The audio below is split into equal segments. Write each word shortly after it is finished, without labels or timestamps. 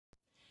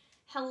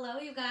Hello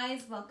you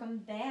guys, welcome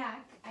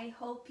back. I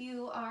hope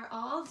you are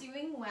all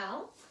doing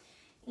well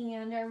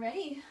and are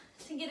ready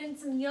to get in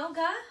some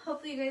yoga.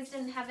 Hopefully you guys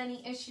didn't have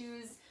any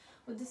issues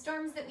with the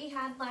storms that we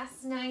had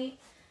last night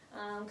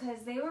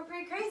because they were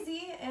pretty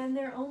crazy and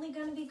they're only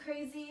going to be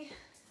crazy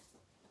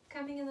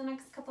coming in the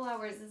next couple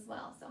hours as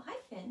well. So hi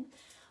Finn.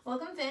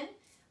 Welcome Finn.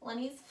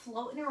 Lenny's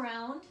floating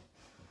around.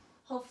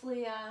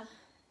 Hopefully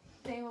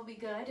they will be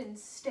good and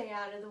stay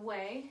out of the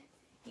way.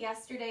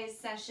 Yesterday's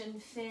session,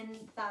 Finn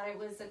thought it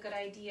was a good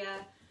idea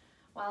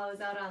while I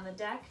was out on the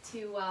deck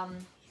to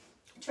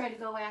try to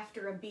go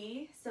after a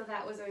bee. So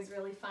that was always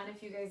really fun.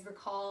 If you guys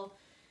recall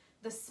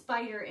the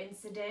spider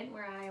incident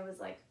where I was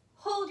like,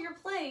 hold your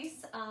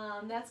place.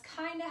 That's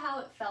kind of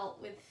how it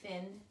felt with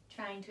Finn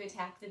trying to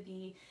attack the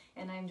bee.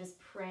 And I'm just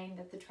praying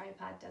that the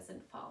tripod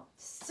doesn't fall.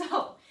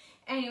 So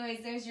anyways,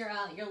 there's your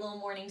little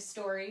morning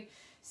story.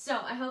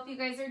 So I hope you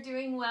guys are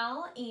doing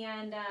well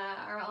and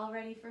are all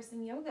ready for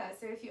some yoga.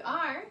 So if you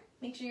are,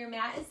 make sure your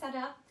mat is set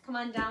up. Come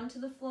on down to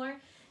the floor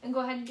and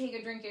go ahead and take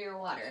a drink of your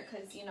water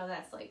because you know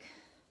that's like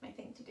my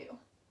thing to do.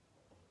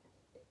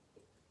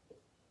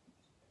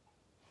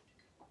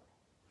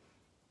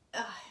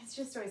 It's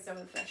just always so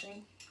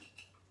refreshing.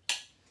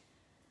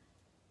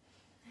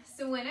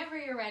 So whenever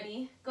you're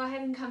ready, go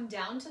ahead and come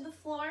down to the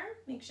floor.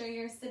 Make sure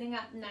you're sitting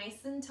up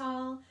nice and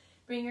tall.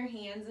 Bring your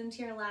hands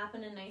into your lap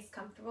in a nice,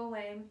 comfortable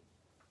way.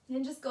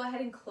 And just go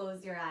ahead and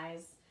close your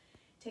eyes.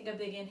 Take a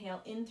big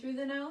inhale in through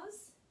the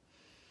nose.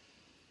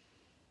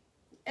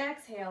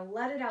 Exhale,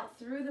 let it out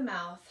through the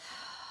mouth.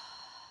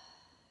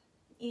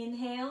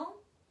 Inhale.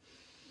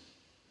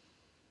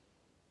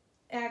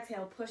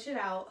 Exhale, push it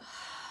out.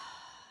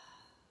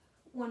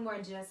 One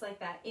more just like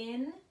that.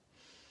 In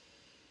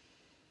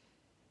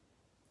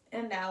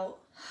and out.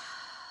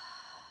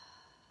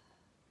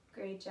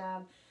 Great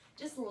job.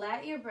 Just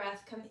let your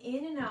breath come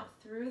in and out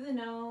through the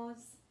nose.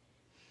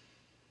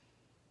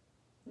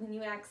 When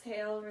you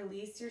exhale,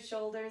 release your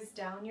shoulders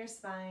down your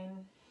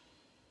spine.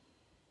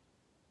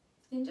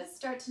 And just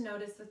start to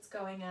notice what's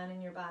going on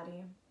in your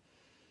body.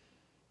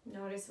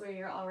 Notice where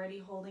you're already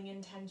holding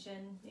in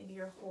tension. Maybe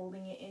you're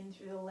holding it in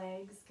through the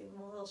legs. Give them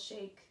a little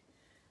shake.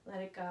 Let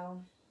it go.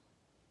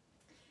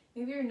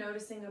 Maybe you're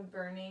noticing a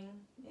burning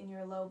in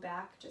your low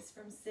back just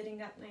from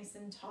sitting up nice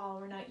and tall.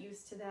 We're not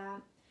used to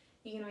that.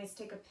 You can always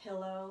take a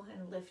pillow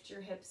and lift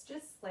your hips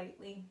just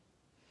slightly.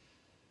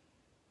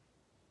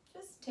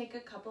 Just take a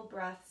couple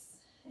breaths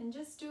and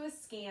just do a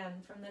scan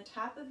from the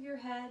top of your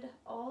head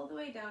all the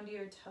way down to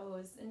your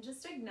toes and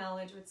just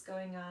acknowledge what's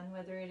going on,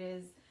 whether it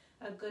is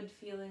a good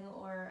feeling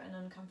or an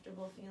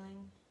uncomfortable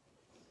feeling.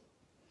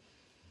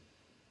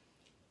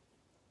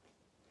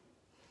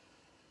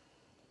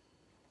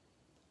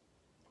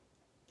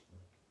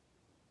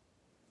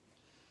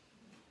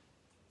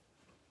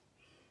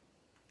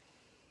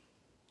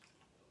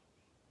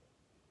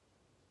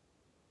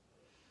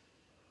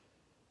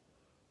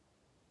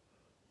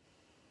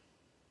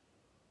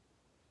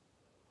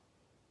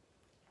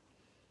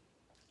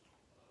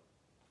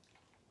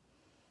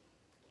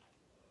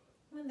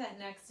 With that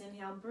next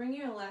inhale, bring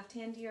your left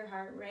hand to your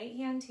heart, right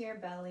hand to your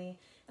belly.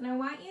 And I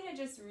want you to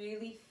just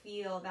really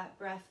feel that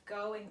breath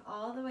going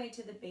all the way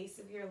to the base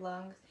of your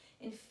lungs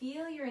and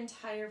feel your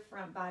entire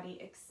front body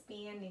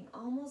expanding,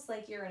 almost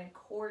like you're an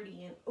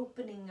accordion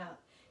opening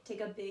up. Take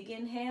a big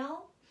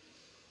inhale.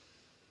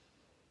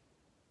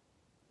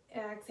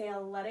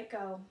 Exhale, let it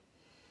go.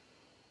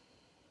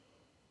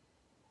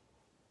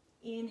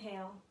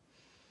 Inhale.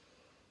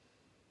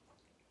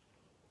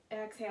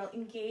 Exhale,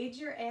 engage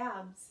your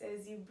abs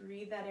as you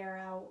breathe that air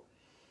out.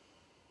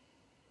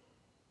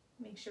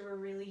 Make sure we're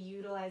really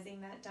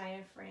utilizing that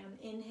diaphragm.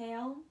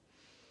 Inhale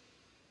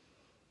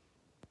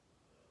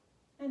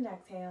and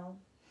exhale.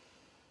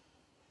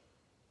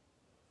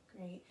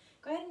 Great.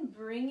 Go ahead and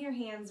bring your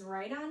hands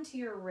right onto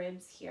your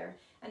ribs here.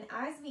 And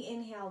as we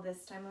inhale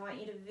this time, I want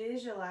you to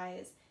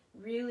visualize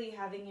really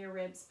having your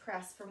ribs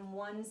press from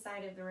one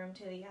side of the room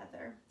to the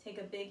other. Take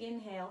a big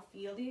inhale,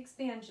 feel the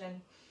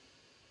expansion.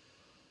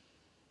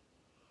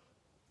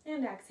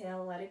 And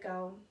exhale, let it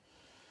go.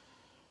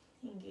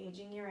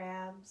 Engaging your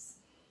abs.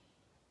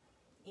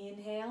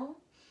 Inhale.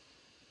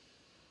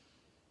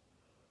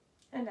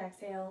 And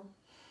exhale.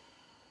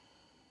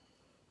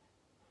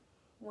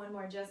 One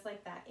more just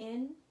like that.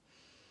 In.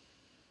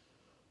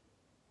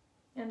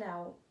 And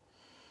out.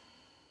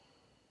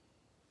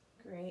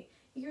 Great.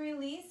 You can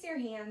release your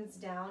hands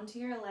down to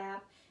your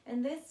lap.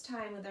 And this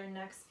time with our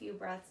next few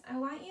breaths, I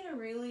want you to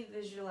really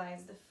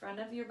visualize the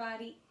front of your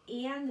body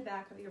and the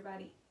back of your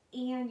body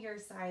and your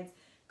sides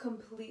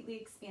completely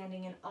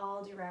expanding in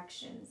all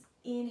directions.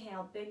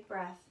 Inhale, big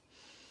breath.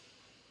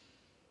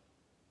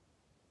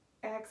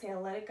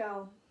 Exhale, let it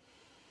go.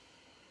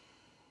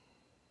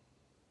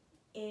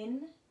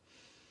 In,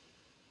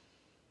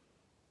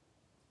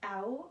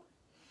 out.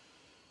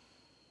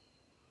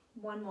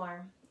 One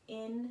more.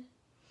 In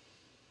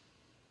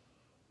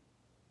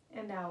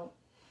and out.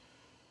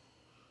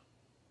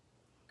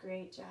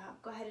 Great job.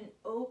 Go ahead and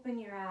open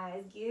your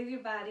eyes. Give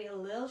your body a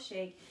little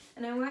shake.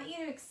 And I want you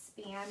to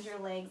expand your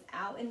legs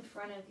out in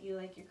front of you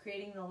like you're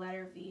creating the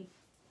letter V.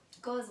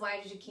 Go as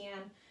wide as you can.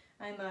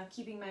 I'm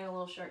keeping mine a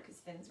little short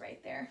because Finn's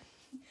right there.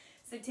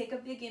 So take a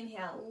big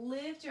inhale.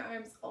 Lift your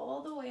arms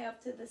all the way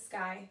up to the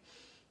sky.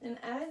 And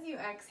as you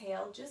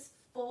exhale, just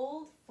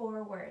fold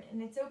forward.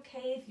 And it's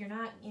okay if you're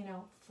not,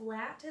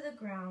 flat to the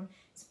ground.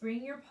 Just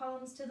bring your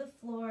palms to the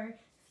floor.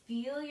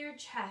 Feel your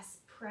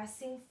chest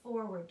pressing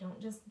forward. Don't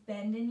just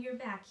bend in your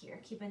back here.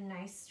 Keep a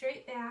nice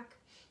straight back,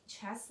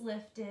 chest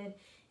lifted,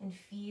 and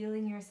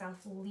feeling yourself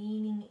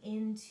leaning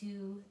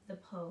into the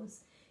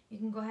pose. You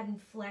can go ahead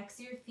and flex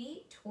your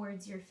feet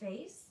towards your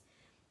face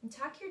and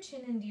tuck your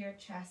chin into your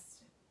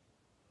chest.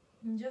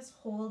 And just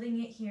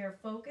holding it here,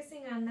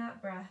 focusing on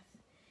that breath.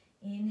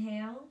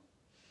 Inhale,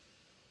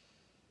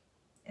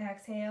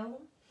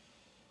 exhale,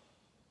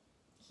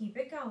 keep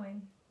it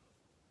going.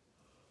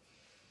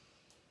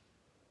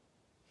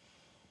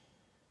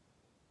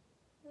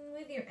 And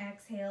with your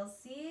exhale,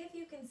 see if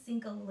you can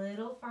sink a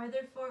little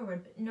farther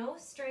forward, but no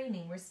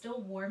straining. We're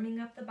still warming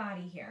up the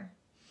body here.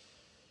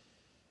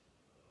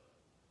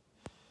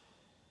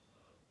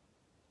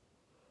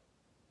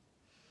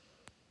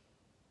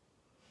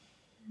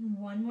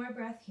 One more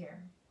breath here.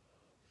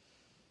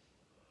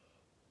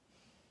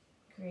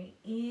 Great.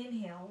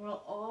 Inhale.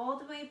 Roll all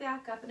the way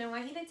back up. And I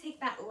want you to take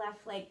that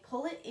left leg,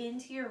 pull it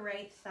into your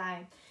right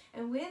thigh.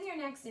 And with your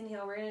next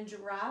inhale, we're going to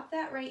drop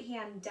that right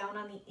hand down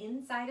on the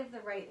inside of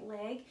the right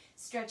leg,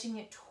 stretching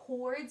it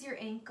towards your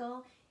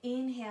ankle.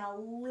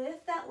 Inhale.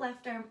 Lift that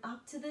left arm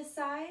up to the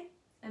side.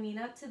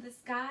 Up to the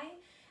sky.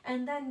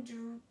 And then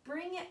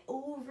bring it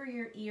over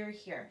your ear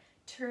here.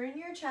 Turn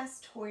your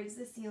chest towards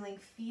the ceiling,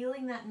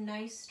 feeling that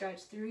nice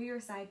stretch through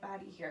your side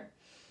body here.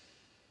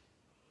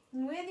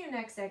 And with your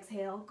next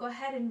exhale, go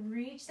ahead and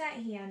reach that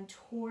hand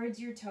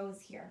towards your toes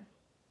here.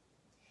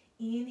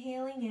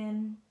 Inhaling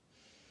in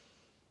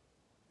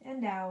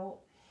and out.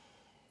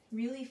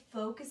 Really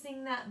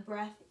focusing that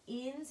breath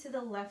into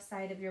the left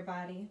side of your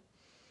body.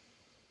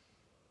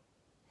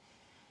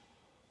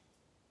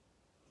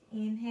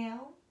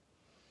 Inhale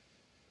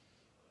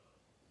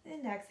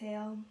and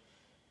exhale.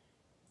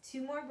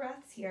 2 more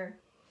breaths here.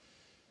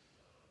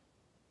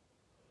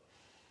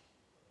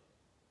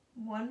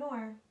 1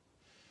 more.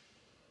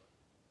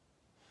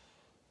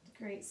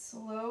 Great.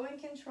 Slow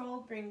and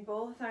controlled. Bring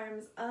both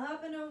arms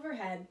up and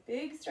overhead.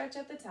 Big stretch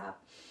at the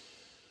top.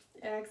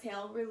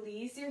 Exhale.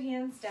 Release your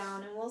hands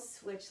down and we'll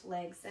switch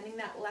legs. Sending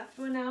that left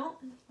one out.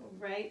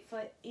 Right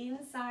foot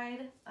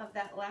inside of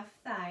that left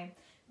thigh.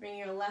 Bring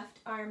your left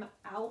arm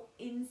out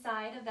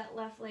inside of that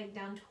left leg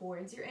down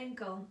towards your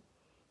ankle.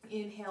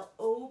 Inhale,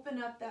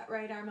 open up that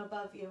right arm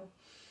above you.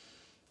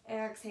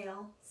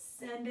 Exhale,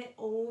 send it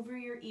over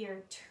your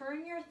ear.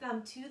 Turn your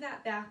thumb to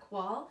that back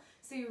wall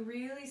so you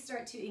really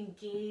start to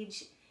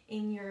engage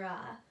in your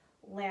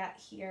lat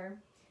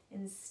here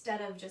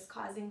instead of just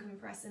causing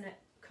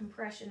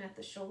compression at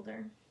the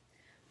shoulder.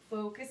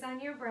 Focus on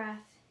your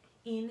breath.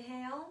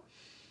 Inhale,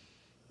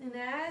 and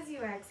as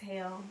you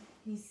exhale,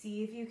 you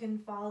see if you can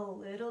fall a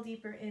little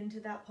deeper into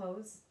that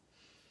pose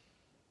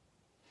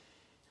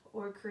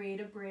or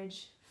create a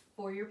bridge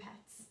for your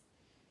pets.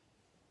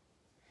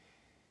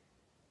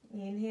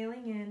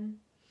 Inhaling in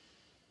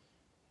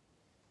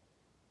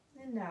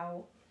and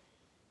out.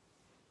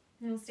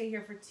 And we'll stay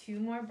here for 2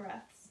 more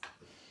breaths.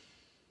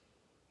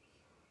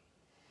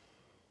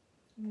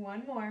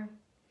 1 more.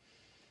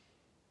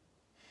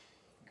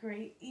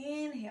 Great.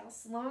 Inhale,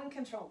 slow and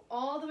controlled,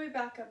 all the way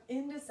back up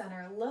into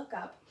center. Look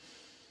up.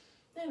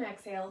 And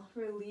exhale,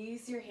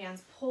 release your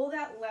hands. Pull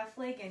that left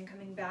leg in,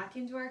 coming back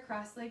into our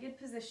cross-legged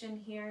position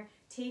here.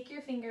 Take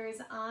your fingers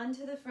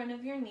onto the front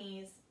of your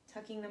knees,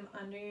 tucking them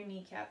under your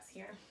kneecaps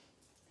here.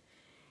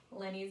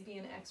 Lenny's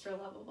being extra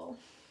lovable.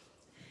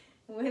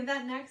 With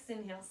that next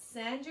inhale,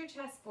 send your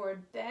chest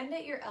forward, bend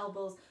at your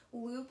elbows,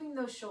 looping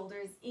those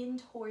shoulders in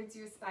towards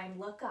your spine.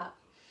 Look up.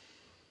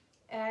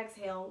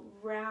 Exhale,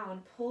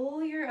 round.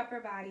 Pull your upper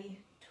body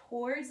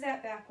towards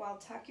that back wall.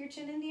 Tuck your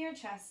chin into your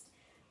chest.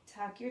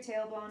 Tuck your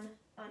tailbone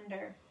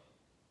under.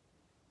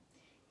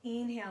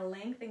 Inhale,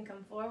 lengthen,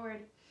 come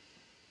forward.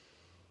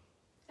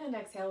 And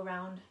exhale,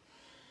 round.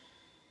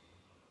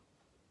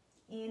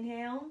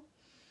 Inhale.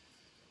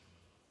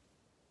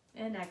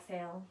 And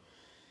exhale.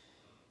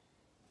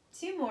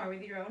 2 more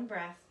with your own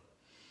breath.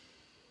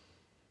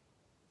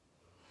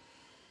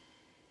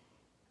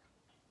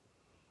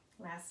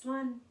 Last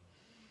one.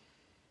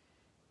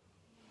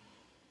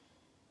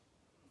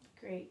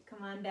 Great.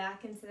 Come on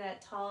back into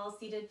that tall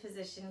seated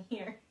position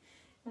here.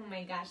 Oh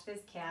my gosh, this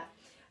cat.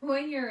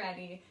 When you're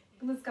ready,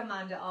 let's come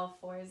on to all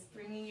fours,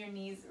 bringing your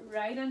knees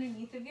right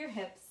underneath of your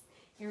hips,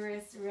 your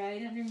wrists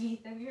right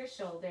underneath of your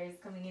shoulders,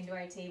 coming into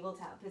our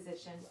tabletop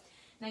position.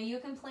 Now you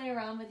can play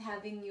around with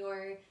having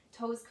your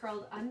toes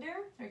curled under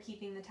or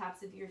keeping the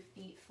tops of your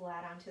feet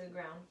flat onto the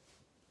ground.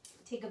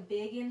 Take a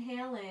big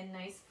inhale in,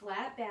 nice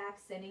flat back,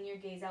 sending your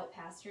gaze out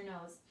past your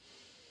nose.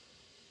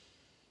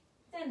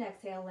 And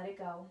exhale, let it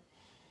go.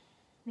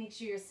 Make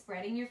sure you're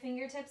spreading your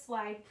fingertips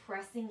wide,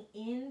 pressing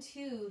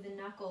into the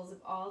knuckles of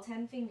all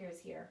 10 fingers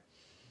here.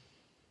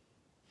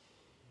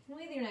 And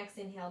with your next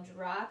inhale,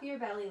 drop your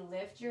belly,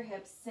 lift your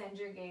hips, send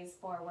your gaze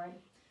forward.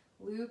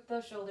 Loop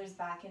those shoulders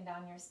back and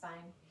down your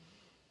spine.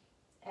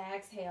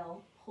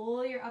 Exhale,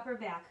 pull your upper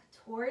back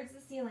towards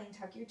the ceiling.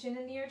 Tuck your chin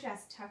into your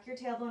chest. Tuck your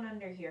tailbone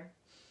under here.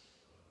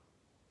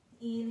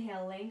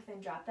 Inhale,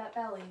 lengthen, drop that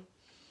belly.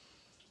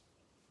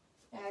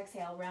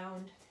 Exhale,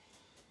 round.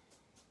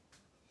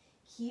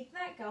 Keep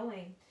that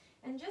going.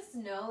 And just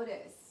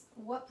notice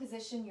what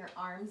position your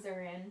arms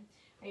are in.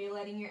 Are you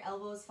letting your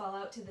elbows fall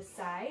out to the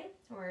side,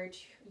 or are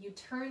you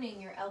turning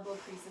your elbow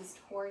creases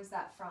towards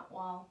that front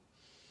wall?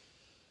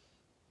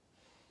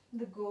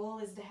 The goal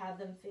is to have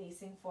them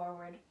facing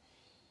forward.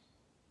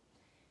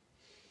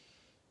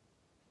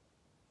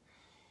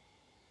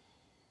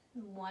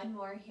 One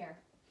more here.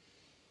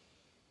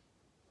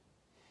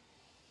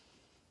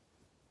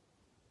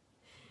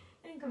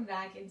 And come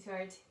back into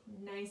our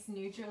nice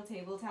neutral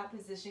tabletop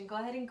position. Go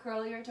ahead and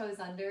curl your toes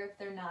under if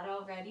they're not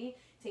already.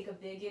 Take a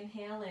big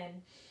inhale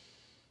in.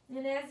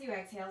 And as you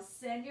exhale,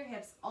 send your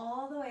hips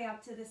all the way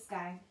up to the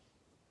sky.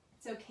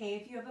 It's okay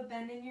if you have a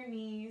bend in your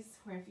knees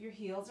or if your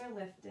heels are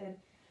lifted.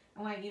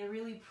 I want you to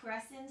really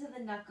press into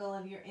the knuckle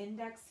of your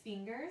index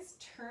fingers,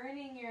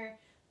 turning your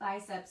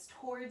biceps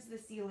towards the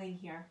ceiling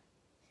here.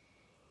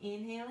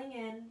 Inhaling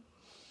in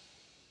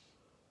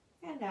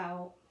and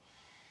out.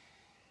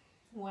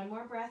 One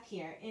more breath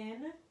here.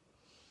 In,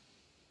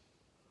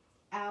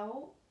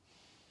 out.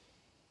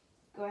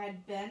 Go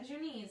ahead, bend your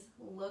knees,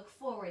 look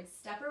forward,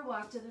 step or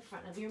walk to the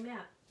front of your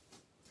mat.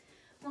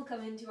 We'll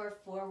come into our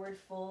forward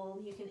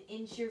fold. You can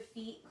inch your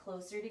feet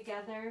closer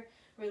together,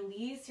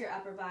 release your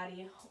upper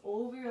body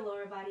over your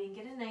lower body, and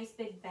get a nice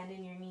big bend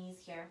in your knees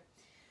here.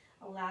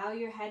 Allow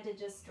your head to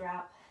just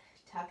drop.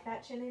 Tuck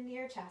that chin into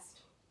your chest,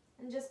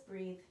 and just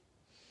breathe.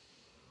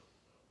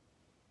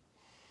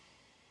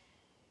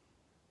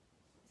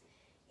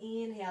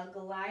 Inhale,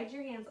 glide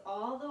your hands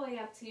all the way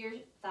up to your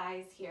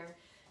thighs here.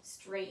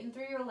 Straighten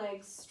through your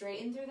legs,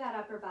 straighten through that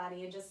upper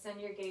body, and just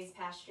send your gaze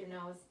past your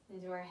nose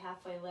into our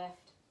halfway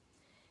lift.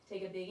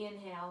 Take a big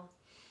inhale,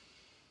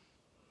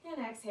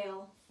 and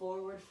exhale,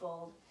 forward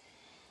fold.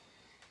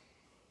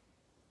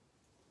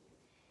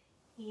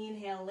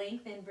 Inhale,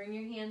 lengthen, bring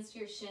your hands to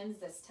your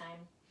shins this time.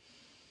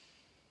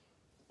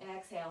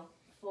 Exhale,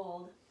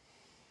 fold.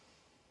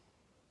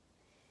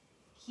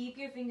 Keep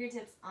your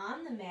fingertips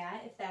on the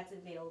mat if that's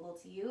available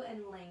to you,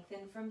 and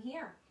lengthen from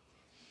here.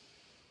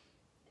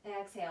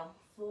 Exhale,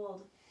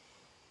 fold.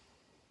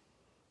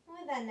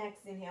 With that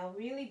next inhale,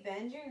 really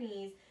bend your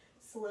knees,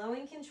 slow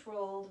and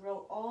controlled,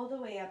 roll all the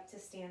way up to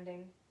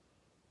standing.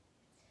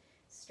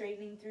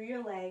 Straightening through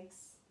your legs,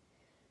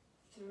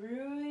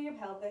 through your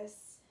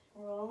pelvis,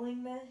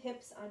 rolling the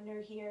hips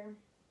under here,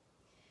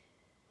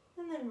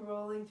 and then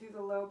rolling through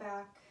the low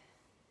back,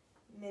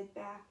 mid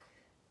back,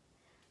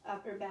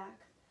 upper back,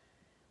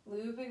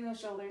 looping those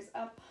shoulders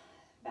up,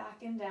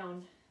 back and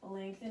down,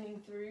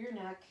 lengthening through your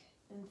neck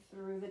and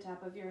through the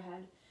top of your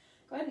head.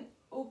 Go ahead and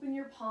open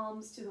your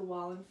palms to the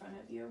wall in front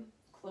of you.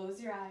 Close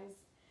your eyes.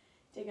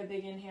 Take a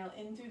big inhale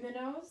in through the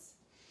nose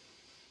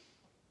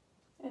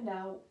and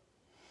out.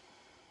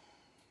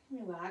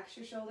 Relax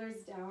your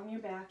shoulders down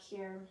your back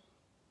here.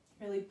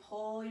 Really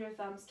pull your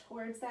thumbs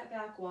towards that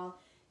back wall,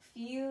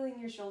 feeling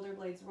your shoulder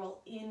blades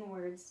roll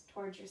inwards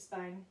towards your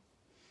spine.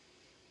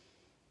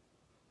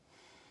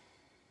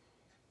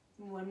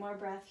 One more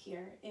breath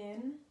here.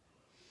 In,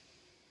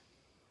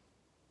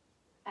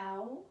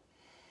 out.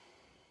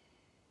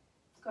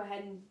 Go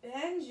ahead and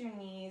bend your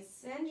knees,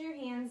 send your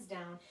hands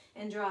down,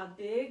 and draw a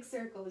big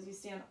circle as you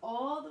stand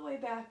all the way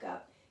back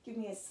up. Give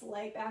me a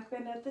slight back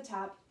bend at the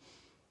top,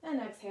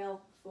 and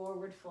exhale,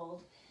 forward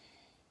fold.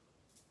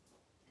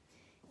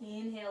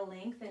 Inhale,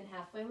 lengthen,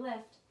 halfway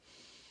lift.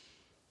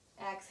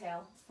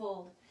 Exhale,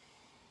 fold.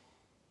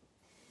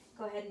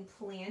 Go ahead and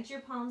plant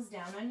your palms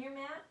down on your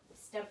mat.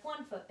 Step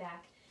one foot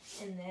back,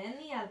 and then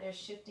the other,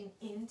 shifting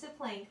into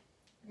plank,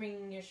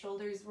 bringing your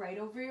shoulders right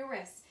over your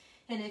wrists.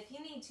 And if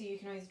you need to, you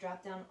can always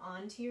drop down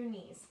onto your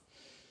knees.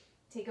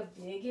 Take a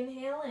big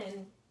inhale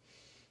in.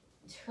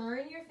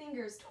 Turn your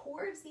fingers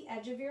towards the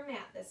edge of your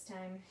mat this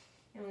time.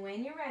 And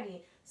when you're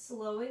ready,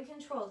 slow and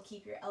controlled,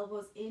 keep your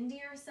elbows into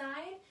your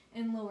side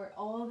and lower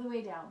all the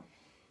way down.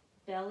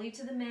 Belly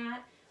to the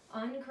mat,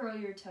 uncurl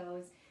your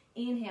toes.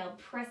 Inhale,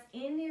 press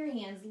into your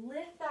hands,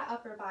 lift that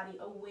upper body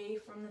away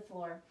from the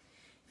floor.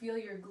 Feel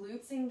your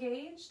glutes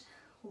engaged.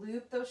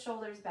 Loop those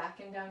shoulders back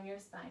and down your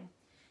spine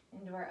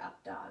into our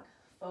up dog.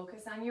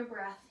 Focus on your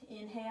breath.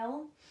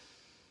 Inhale.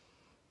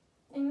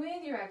 And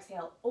with your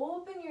exhale,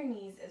 open your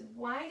knees as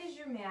wide as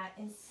your mat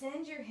and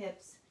send your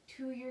hips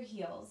to your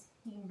heels.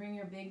 You can bring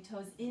your big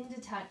toes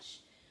into touch.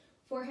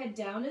 Forehead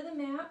down to the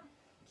mat.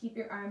 Keep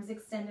your arms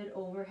extended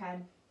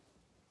overhead.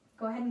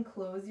 Go ahead and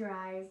close your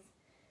eyes.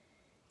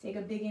 Take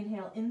a big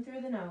inhale in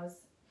through the nose.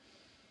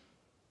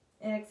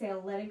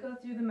 Exhale, let it go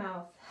through the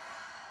mouth.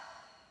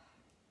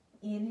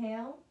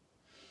 Inhale.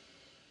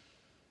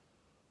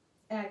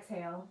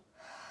 Exhale.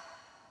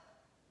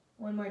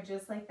 One more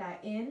just like that.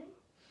 In.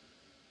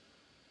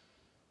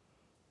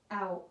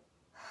 Out.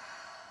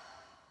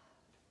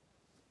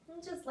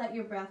 And just let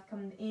your breath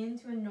come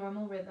into a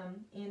normal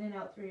rhythm, in and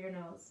out through your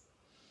nose.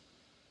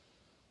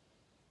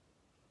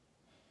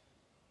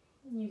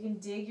 You can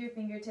dig your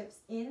fingertips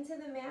into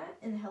the mat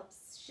and help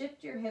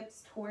shift your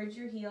hips towards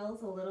your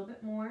heels a little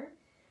bit more,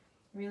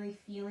 really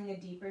feeling a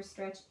deeper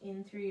stretch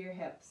in through your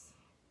hips.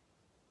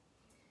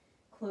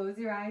 Close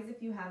your eyes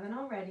if you haven't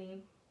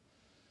already,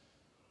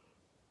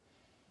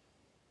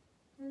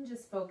 and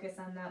just focus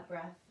on that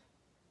breath.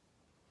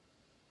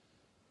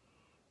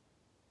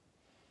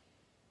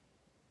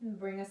 And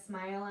bring a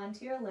smile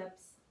onto your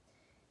lips,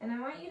 and I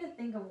want you to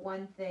think of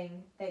one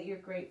thing that you're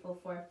grateful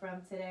for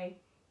from today.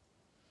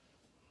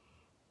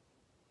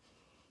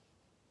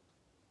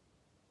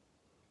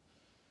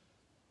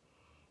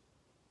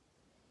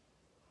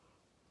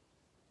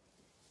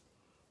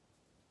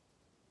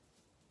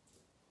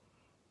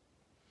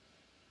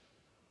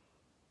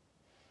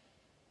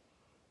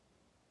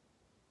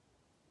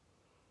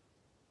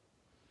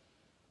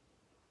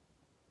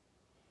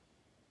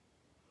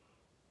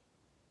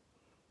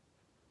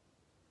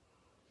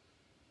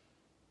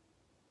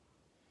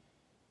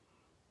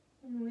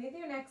 And with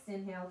your next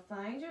inhale,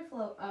 find your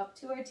flow up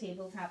to our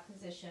tabletop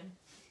position.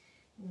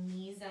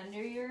 Knees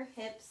under your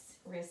hips,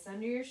 wrists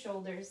under your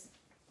shoulders.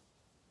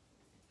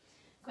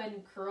 Go ahead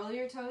and curl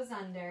your toes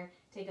under.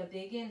 Take a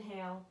big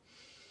inhale.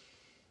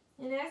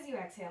 And as you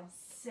exhale,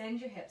 send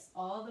your hips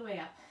all the way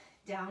up.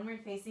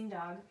 Downward facing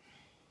dog.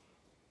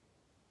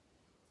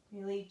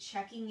 Really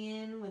checking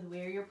in with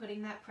where you're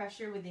putting that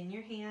pressure within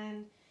your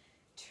hand.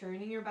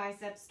 Turning your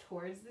biceps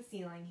towards the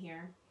ceiling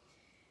here.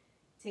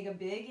 Take a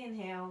big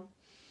inhale.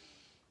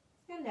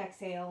 And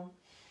exhale.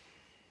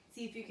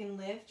 See if you can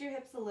lift your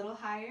hips a little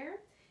higher,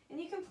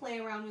 and you can play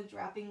around with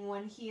dropping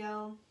one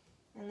heel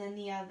and then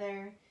the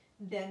other,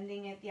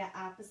 bending at the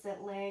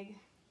opposite leg.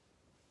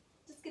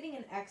 Just getting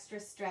an extra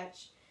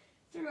stretch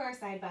through our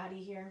side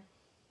body here.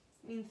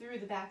 Through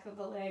the back of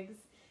the legs.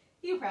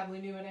 You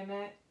probably knew what I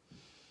meant.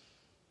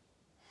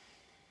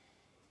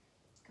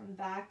 Come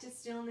back to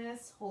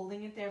stillness,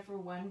 holding it there for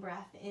one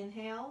breath.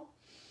 Inhale.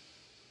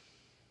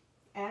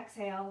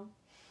 Exhale.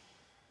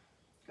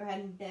 Go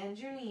ahead and bend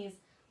your knees,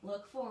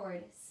 look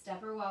forward,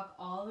 step or walk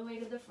all the way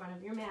to the front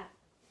of your mat.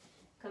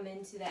 Come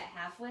into that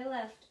halfway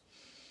lift,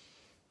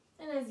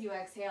 and as you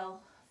exhale,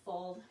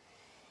 fold.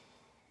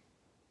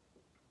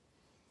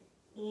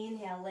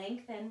 Inhale,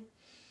 lengthen.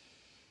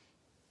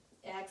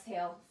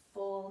 Exhale,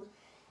 fold.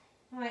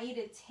 I want you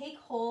to take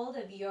hold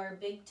of your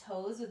big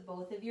toes with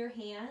both of your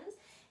hands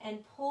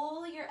and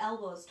pull your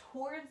elbows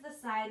towards the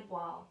side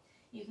wall.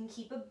 You can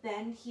keep a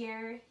bend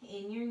here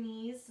in your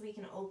knees so we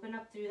can open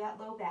up through that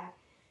low back.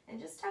 And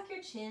just tuck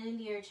your chin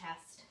into your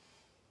chest.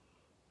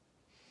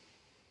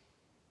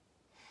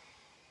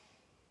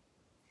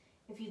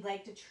 If you'd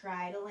like to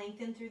try to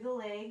lengthen through the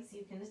legs,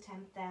 you can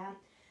attempt that.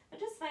 But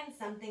just find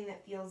something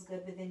that feels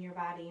good within your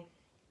body.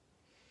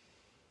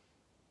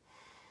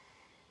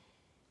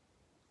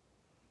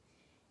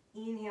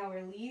 Inhale,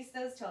 release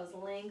those toes,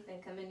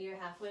 lengthen, come into your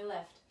halfway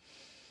lift.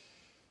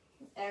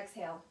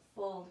 Exhale,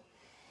 fold.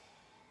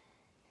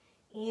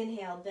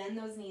 Inhale, bend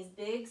those knees,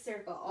 big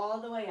circle all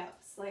the way up.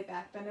 Slight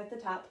back bend at the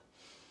top.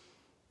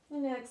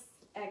 And next,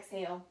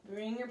 exhale,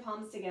 bring your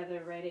palms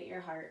together right at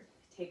your heart.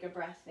 Take a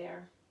breath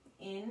there.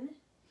 In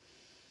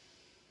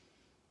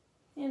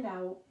and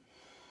out.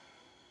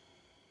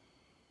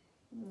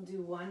 We'll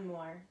do one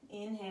more.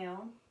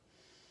 Inhale.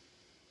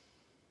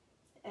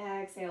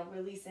 Exhale,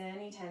 release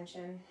any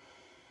tension.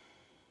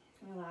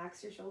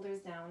 Relax your shoulders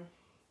down.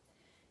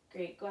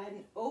 Great, go ahead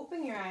and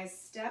open your eyes,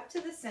 step to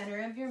the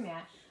center of your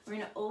mat. We're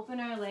gonna open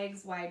our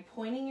legs wide,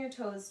 pointing your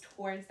toes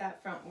towards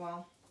that front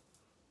wall.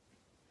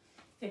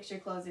 Fix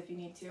your clothes if you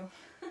need to.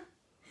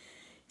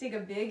 Take a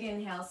big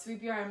inhale,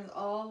 sweep your arms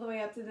all the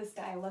way up to the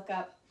sky, look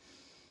up.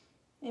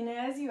 And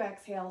as you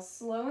exhale,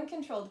 slow and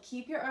controlled,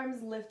 keep your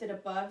arms lifted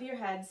above your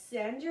head,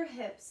 send your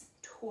hips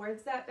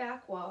towards that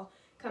back wall,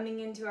 coming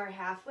into our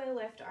halfway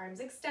lift, arms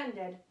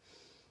extended.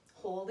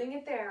 Holding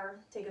it there,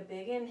 take a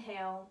big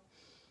inhale.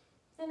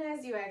 And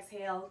as you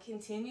exhale,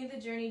 continue the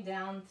journey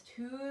down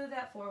to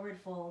that forward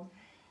fold.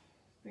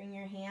 Bring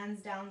your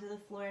hands down to the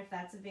floor if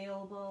that's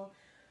available,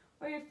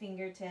 or your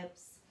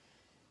fingertips.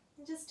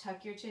 And just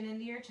tuck your chin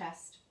into your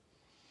chest.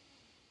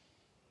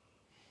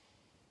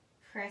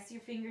 Press your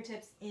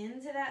fingertips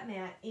into that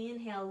mat.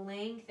 Inhale,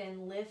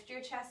 lengthen, lift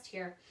your chest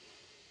here.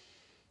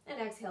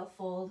 And exhale,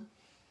 fold.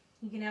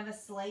 You can have a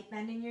slight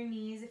bend in your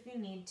knees if you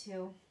need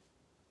to.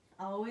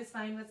 Always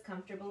find what's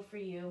comfortable for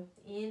you.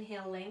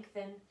 Inhale,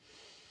 lengthen.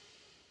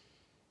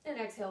 And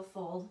exhale,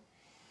 fold.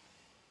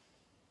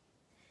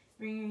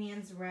 Bring your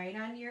hands right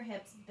onto your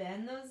hips.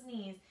 Bend those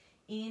knees.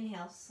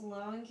 Inhale,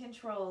 slow and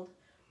controlled.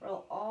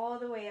 Roll all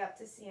the way up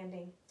to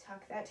standing.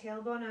 Tuck that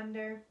tailbone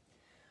under.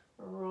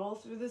 Roll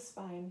through the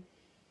spine.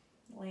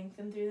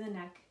 Lengthen through the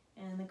neck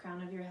and the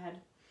crown of your head.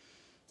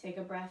 Take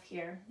a breath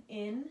here.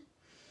 In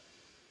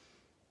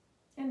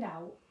and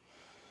out.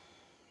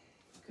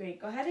 Great.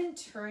 Go ahead and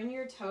turn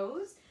your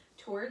toes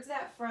towards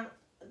that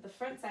the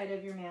front side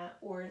of your mat,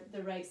 or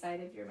the right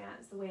side of your mat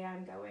is the way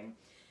I'm going.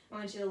 I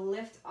want you to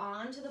lift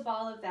onto the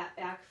ball of that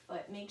back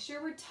foot. Make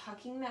sure we're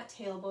tucking that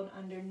tailbone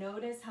under.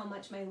 Notice how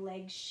much my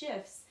leg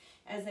shifts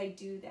as I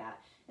do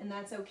that, and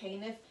that's okay.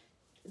 And if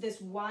If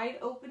this wide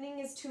opening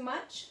is too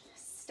much,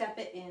 step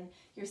it in.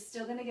 You're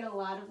still gonna get a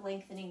lot of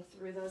lengthening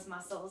through those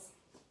muscles.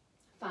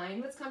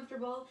 Find what's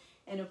comfortable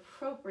and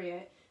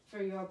appropriate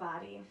for your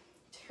body.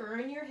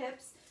 Turn your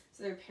hips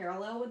so they're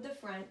parallel with the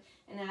front,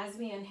 and as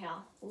we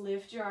inhale,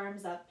 lift your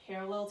arms up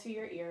parallel to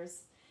your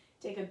ears.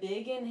 Take a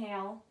big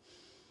inhale,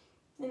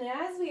 and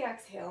as we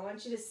exhale, I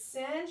want you to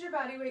send your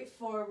body weight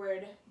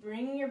forward,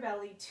 bringing your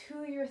belly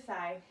to your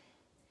thigh.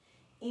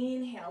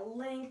 Inhale,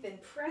 lengthen,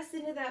 press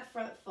into that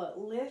front foot,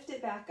 lift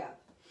it back up.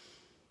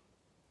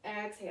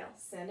 Exhale,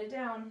 send it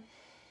down.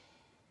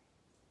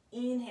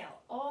 Inhale,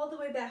 all the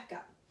way back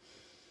up.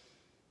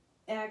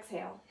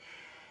 Exhale.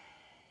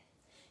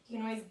 You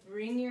can always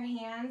bring your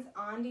hands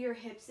onto your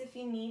hips if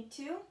you need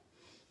to,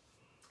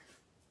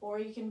 or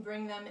you can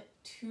bring them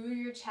to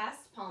your chest,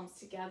 palms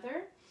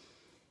together.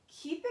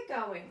 Keep it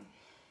going.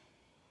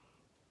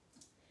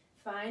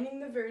 Finding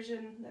the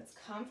version that's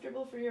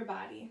comfortable for your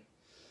body.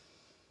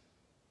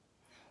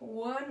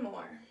 One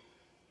more.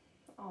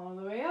 All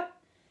the way up.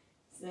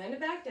 Send it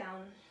back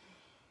down.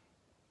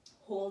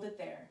 Hold it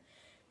there.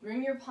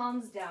 Bring your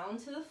palms down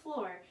to the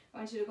floor. I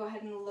want you to go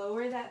ahead and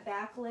lower that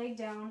back leg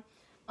down.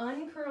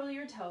 Uncurl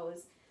your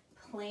toes.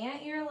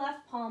 Plant your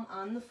left palm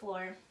on the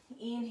floor.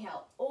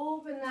 Inhale.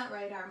 Open that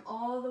right arm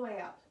all the way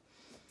up.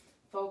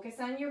 Focus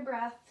on your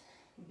breath.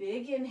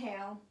 Big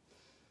inhale.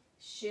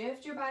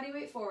 Shift your body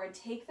weight forward.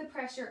 Take the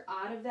pressure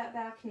out of that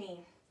back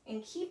knee.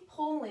 And keep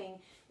pulling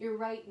your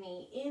right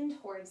knee in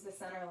towards the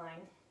center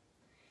line.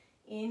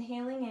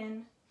 Inhaling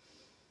in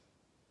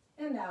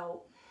and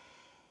out.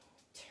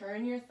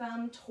 Turn your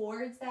thumb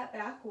towards that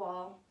back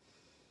wall.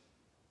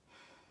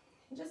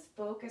 And just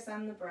focus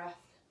on the breath.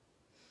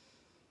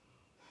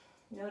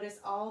 Notice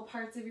all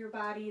parts of your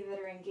body that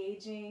are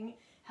engaging,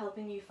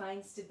 helping you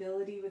find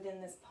stability within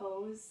this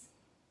pose.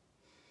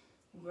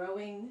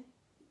 Growing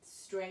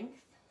strength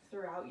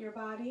throughout your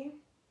body.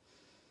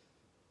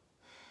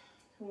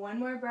 One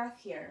more breath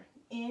here.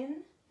 In.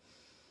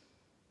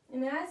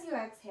 And as you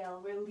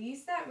exhale,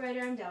 release that right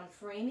arm down,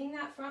 framing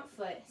that front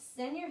foot.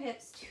 Send your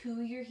hips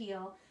to your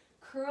heel.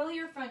 Curl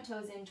your front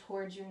toes in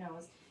towards your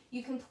nose.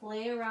 You can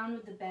play around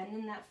with the bend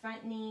in that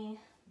front knee,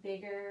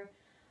 bigger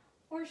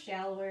or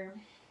shallower.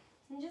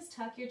 And just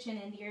tuck your chin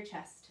into your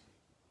chest.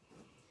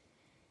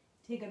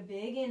 Take a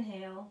big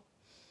inhale.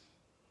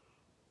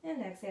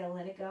 And exhale,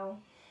 let it go.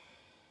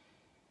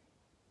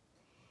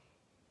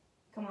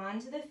 Come on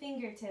to the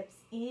fingertips.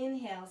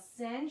 Inhale,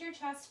 send your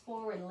chest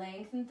forward,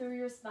 lengthen through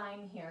your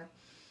spine here.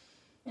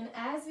 And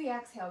as we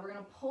exhale, we're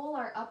going to pull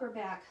our upper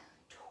back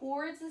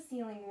towards the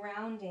ceiling,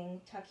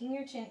 rounding, tucking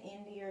your chin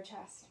into your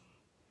chest.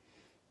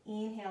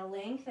 Inhale,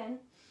 lengthen.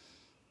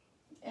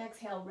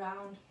 Exhale,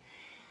 round.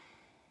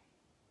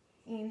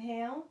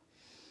 Inhale.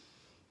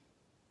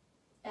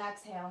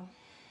 Exhale.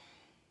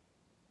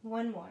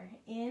 One more.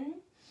 In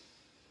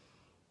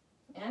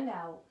and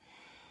out.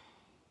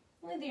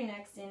 With your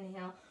next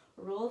inhale,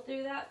 roll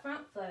through that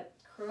front foot,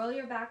 curl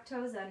your back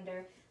toes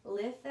under,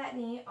 lift that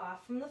knee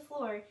off from the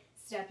floor,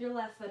 step your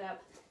left foot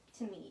up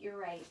to meet your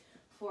right,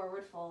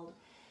 forward fold.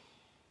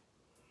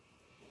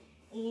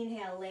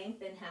 Inhale,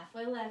 lengthen,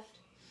 halfway lift,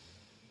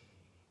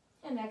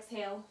 and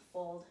exhale,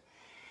 fold.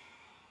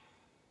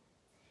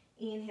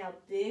 Inhale,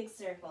 big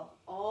circle,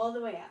 all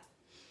the way up.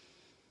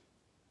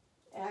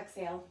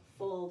 Exhale,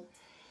 fold.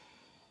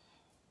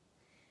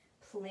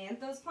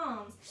 Plant those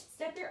palms.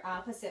 Step your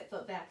opposite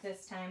foot back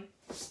this time,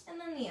 and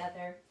then the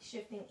other,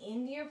 shifting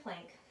into your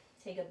plank.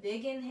 Take a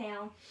big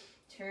inhale,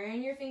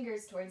 turn your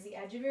fingers towards the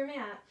edge of your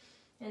mat,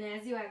 and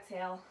as you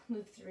exhale,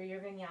 move through your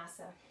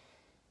vinyasa.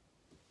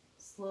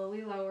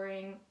 Slowly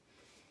lowering,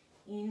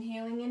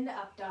 inhaling into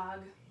up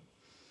dog,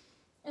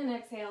 and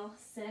exhale,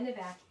 send it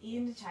back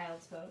into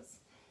child's pose.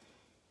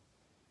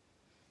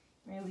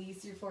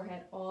 Release your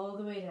forehead all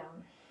the way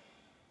down.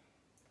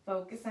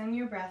 Focus on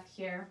your breath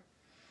here.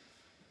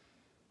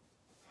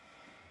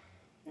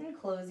 And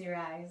close your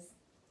eyes.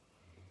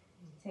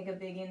 Take a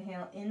big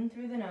inhale in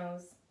through the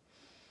nose.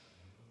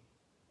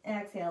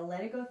 Exhale,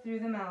 let it go through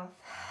the mouth.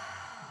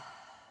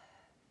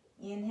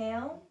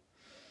 Inhale.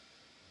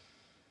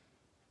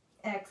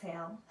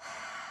 Exhale.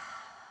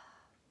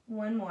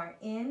 One more.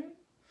 In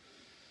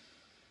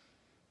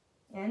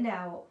and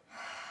out.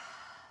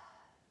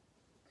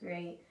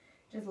 Great.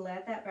 Just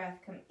let that breath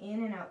come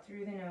in and out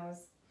through the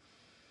nose.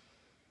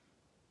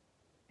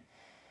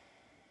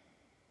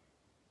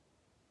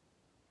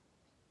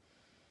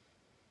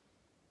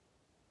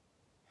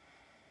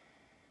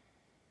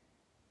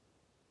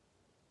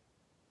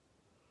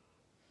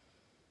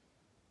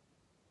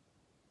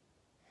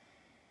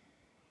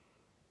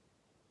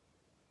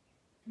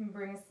 And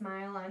bring a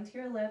smile onto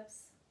your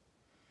lips.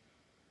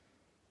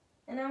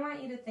 And I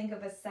want you to think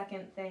of a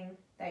second thing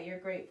that you're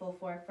grateful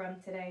for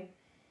from today.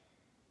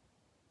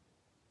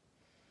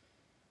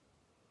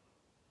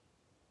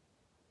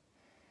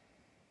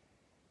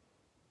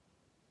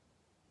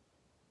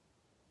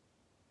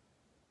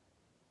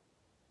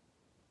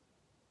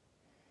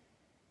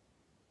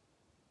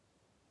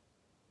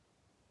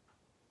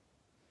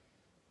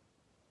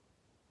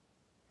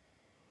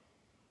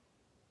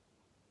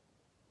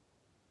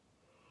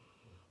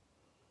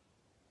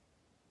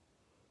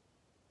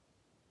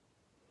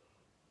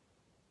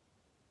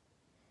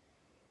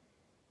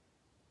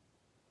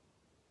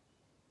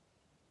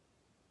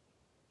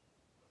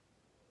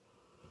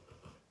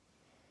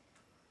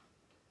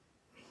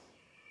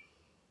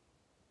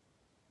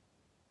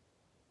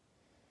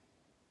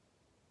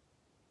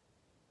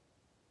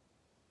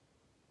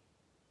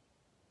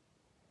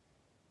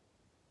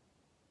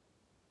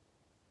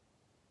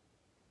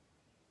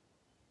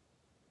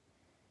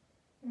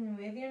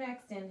 with your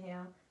next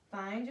inhale,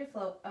 find your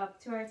float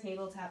up to our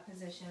tabletop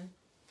position.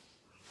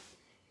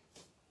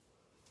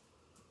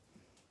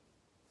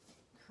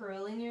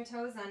 Curling your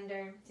toes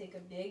under, take a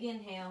big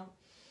inhale.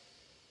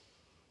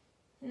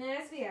 And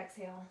as we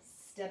exhale,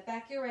 step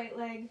back your right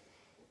leg,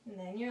 and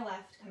then your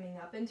left, coming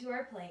up into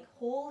our plank,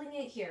 holding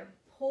it here.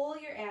 Pull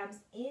your abs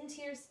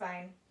into your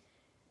spine.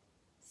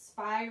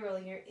 Spiral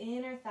your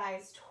inner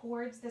thighs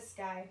towards the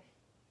sky.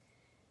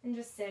 And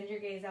just send your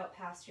gaze out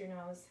past your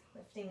nose,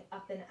 lifting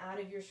up and out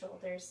of your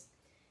shoulders.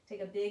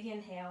 Take a big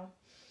inhale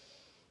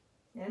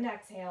and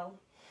exhale.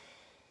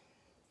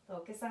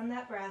 Focus on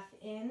that breath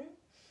in,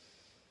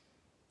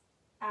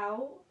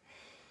 out.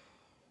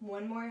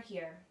 One more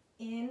here.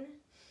 In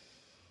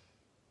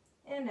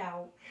and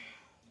out.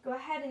 Go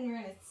ahead and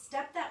you're going to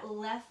step that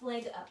left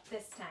leg up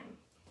this time.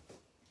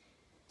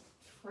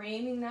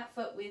 Framing that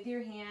foot with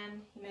your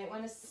hand. You might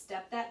want to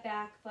step that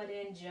back foot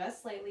in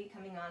just slightly,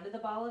 coming onto the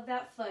ball of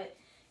that foot,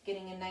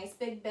 getting a nice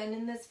big bend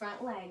in this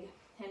front leg.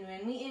 And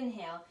when we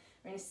inhale,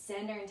 we're going to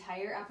send our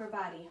entire upper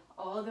body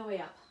all the way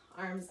up,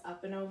 arms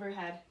up and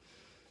overhead.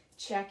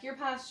 Check your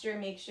posture.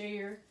 Make sure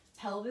your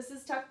pelvis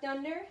is tucked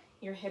under,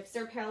 your hips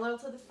are parallel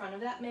to the front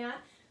of that mat.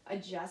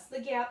 Adjust the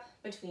gap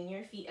between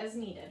your feet as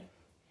needed.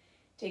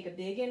 Take a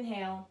big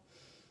inhale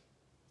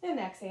and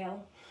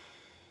exhale.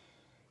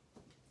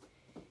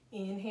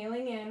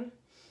 Inhaling in,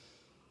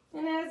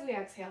 and as we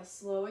exhale,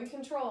 slow and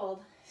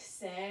controlled,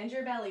 send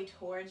your belly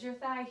towards your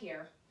thigh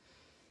here.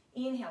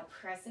 Inhale,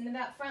 press into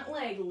that front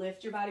leg,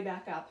 lift your body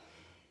back up.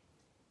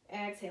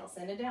 Exhale,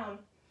 send it down.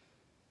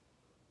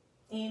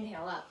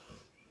 Inhale up.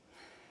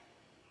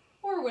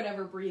 Or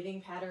whatever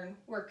breathing pattern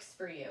works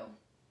for you.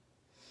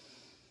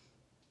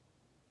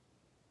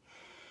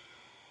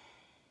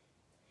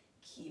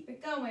 Keep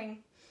it going.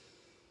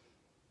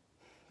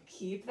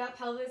 Keep that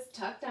pelvis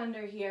tucked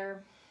under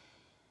here.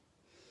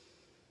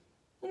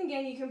 And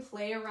again, you can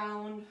play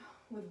around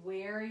with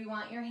where you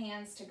want your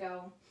hands to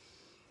go.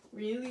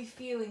 Really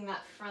feeling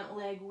that front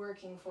leg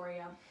working for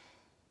you.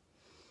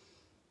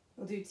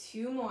 We'll do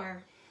 2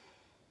 more.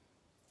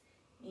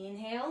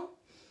 Inhale.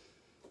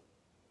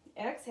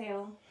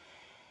 Exhale.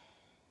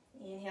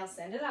 Inhale,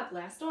 send it up.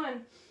 Last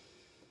one.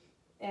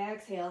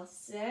 Exhale,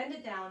 send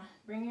it down.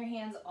 Bring your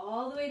hands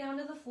all the way down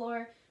to the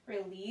floor.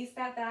 Release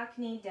that back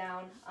knee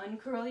down.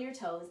 Uncurl your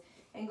toes.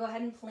 And go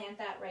ahead and plant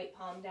that right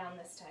palm down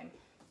this time.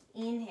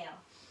 Inhale.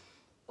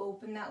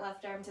 Open that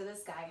left arm to the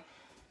sky.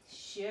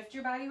 Shift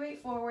your body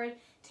weight forward.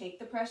 Take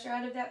the pressure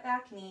out of that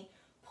back knee.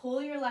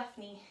 Pull your left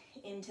knee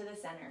into the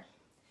center.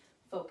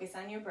 Focus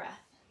on your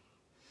breath.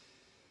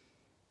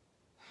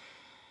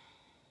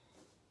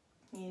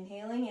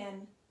 Inhaling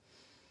in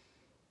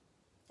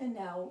and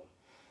out.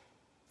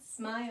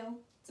 Smile.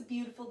 It's a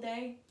beautiful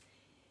day.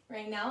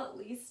 Right now, at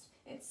least,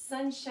 it's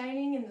sun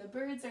shining and the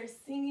birds are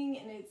singing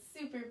and it's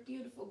super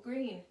beautiful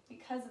green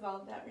because of all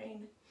of that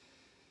rain.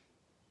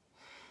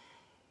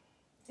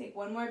 Take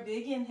one more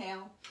big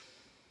inhale.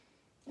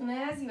 And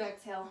as you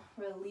exhale,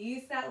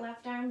 release that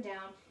left arm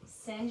down.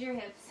 Send your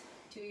hips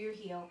to your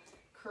heel.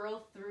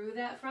 Curl through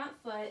that front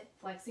foot,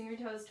 flexing your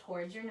toes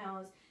towards your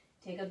nose.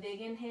 Take a big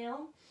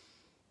inhale.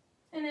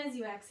 And as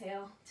you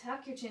exhale,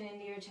 tuck your chin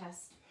into your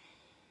chest.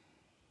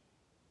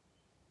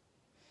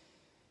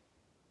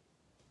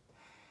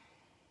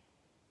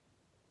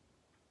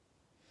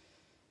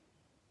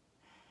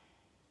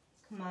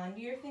 Come on to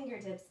your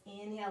fingertips.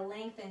 Inhale,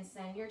 lengthen,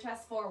 send your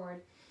chest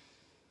forward.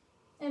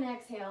 And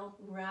exhale,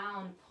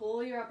 round.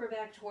 Pull your upper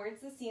back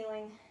towards the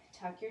ceiling.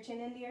 Tuck your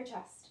chin into your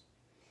chest.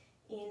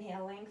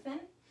 Inhale, lengthen.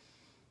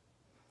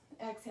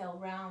 Exhale,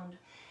 round.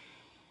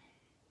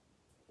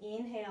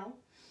 Inhale.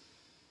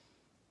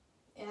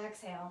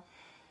 Exhale.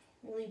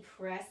 Really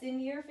press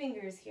into your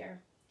fingers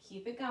here.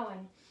 Keep it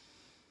going.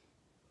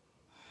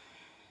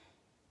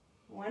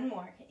 One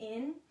more.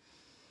 In.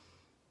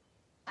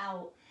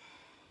 Out.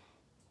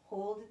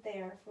 Hold it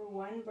there for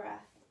one breath.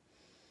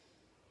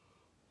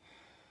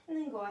 And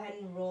then go ahead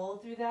and roll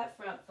through that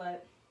front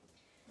foot.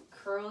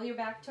 Curl your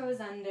back toes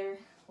under.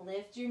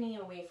 Lift your knee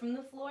away from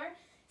the floor.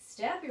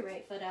 Step your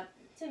right foot up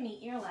to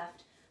meet your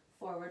left.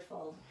 Forward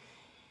fold.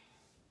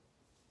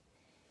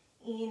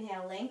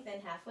 Inhale,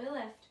 lengthen, halfway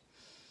lift.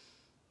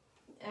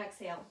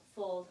 Exhale,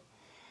 fold.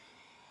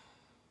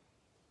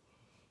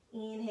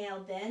 Inhale,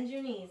 bend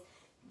your knees.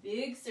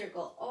 Big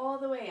circle all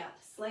the way up.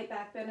 Slight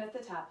back bend at the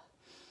top.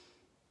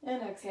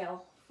 And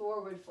exhale,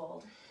 forward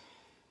fold.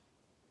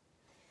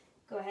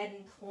 Go ahead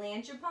and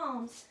plant your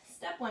palms.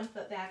 Step one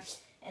foot back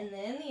and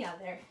then the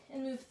other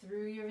and move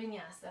through your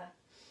vinyasa.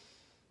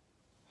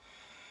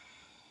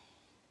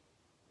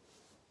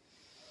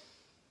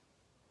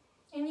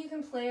 And you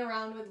can play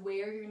around with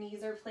where your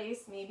knees are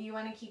placed. Maybe you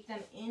want to keep them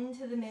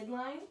into the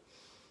midline.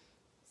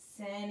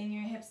 Sending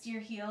your hips to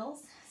your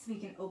heels so we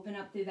can open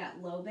up through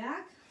that low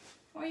back.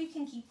 Or you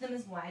can keep them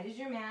as wide as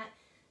your mat,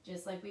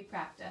 just like we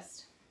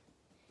practiced.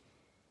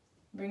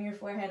 Bring your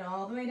forehead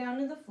all the way down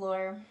to the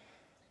floor.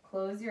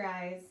 Close your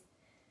eyes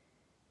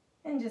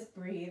and just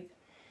breathe.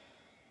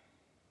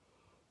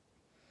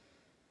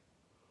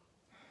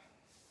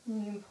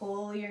 You can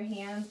pull your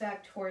hands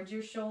back towards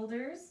your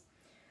shoulders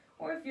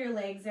Or if your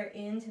legs are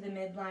into the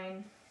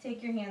midline,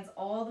 take your hands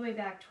all the way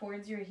back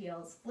towards your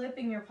heels,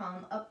 flipping your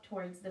palm up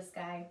towards the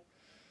sky.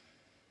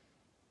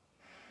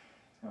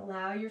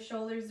 Allow your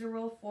shoulders to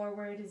roll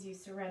forward as you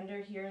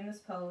surrender here in this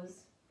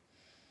pose.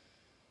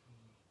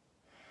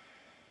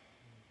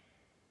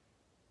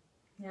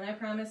 And I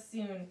promise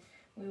soon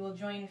we will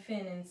join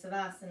Finn in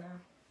Savasana.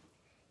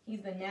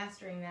 He's been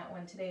mastering that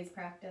one today's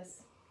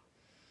practice.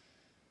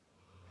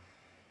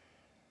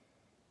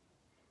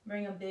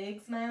 Bring a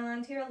big smile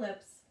onto your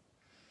lips.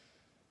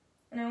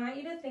 And I want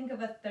you to think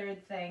of a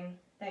third thing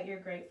that you're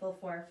grateful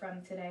for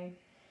from today.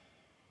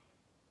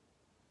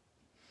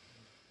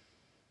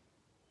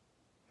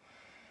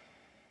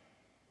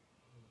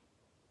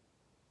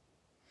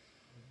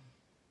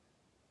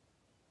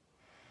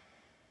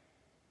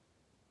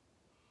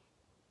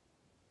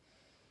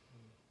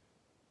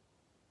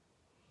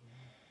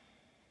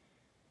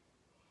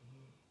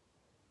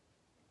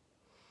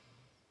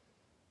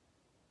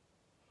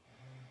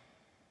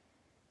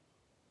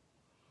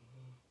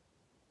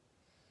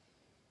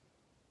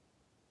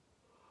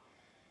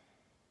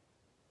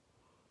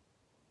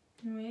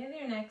 And with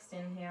your next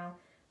inhale,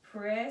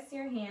 press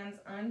your hands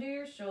under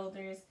your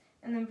shoulders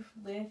and then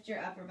lift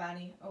your upper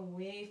body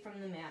away from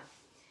the mat.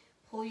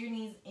 Pull your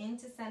knees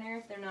into center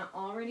if they're not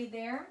already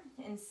there,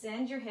 and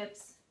send your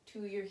hips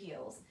to your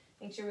heels.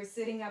 Make sure we're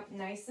sitting up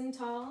nice and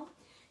tall.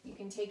 You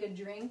can take a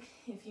drink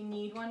if you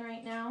need one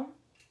right now.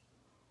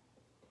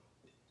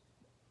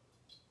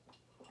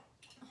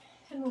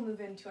 And we'll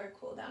move into our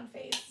cool down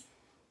phase.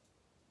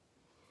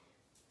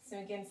 So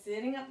again,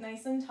 sitting up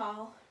nice and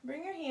tall,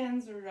 bring your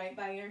hands right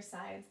by your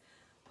sides.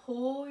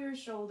 Pull your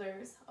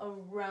shoulders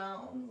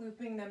around,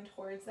 looping them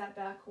towards that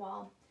back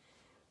wall.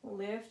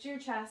 Lift your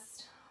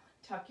chest,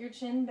 tuck your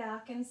chin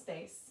back in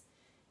space,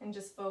 and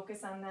just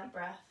focus on that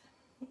breath.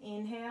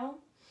 Inhale,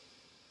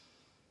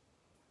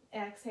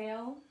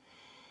 exhale.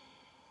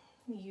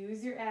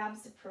 Use your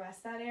abs to press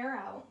that air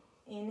out.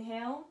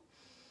 Inhale.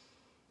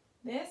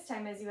 This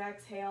time as you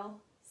exhale,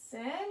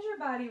 send your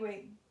body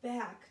weight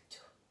back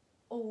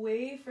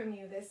away from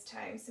you this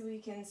time so we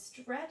can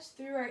stretch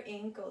through our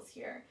ankles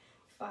here.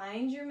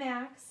 Find your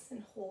max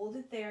and hold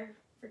it there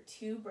for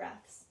 2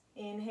 breaths.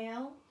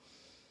 Inhale,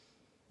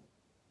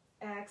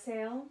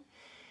 exhale,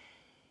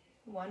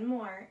 1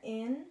 more,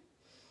 in,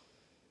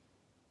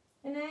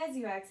 and as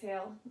you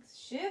exhale,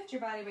 shift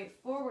your body weight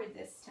forward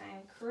this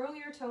time, curl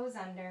your toes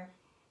under,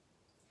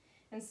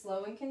 and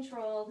slow and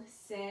controlled,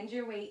 send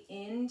your weight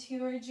in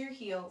towards your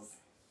heels,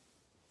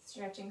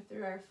 stretching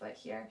through our foot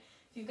here.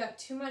 If you've got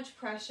too much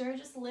pressure,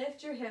 just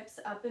lift your hips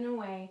up and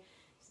away,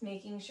 just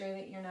making sure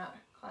that you're not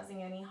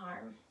causing any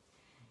harm.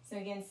 So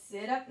again,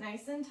 sit up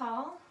nice and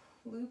tall,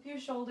 loop your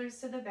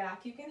shoulders to the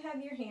back. You can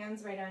have your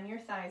hands right on your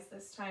thighs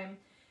this time.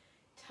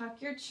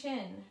 Tuck your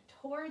chin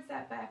towards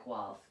that back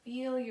wall.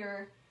 Feel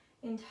your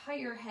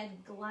entire head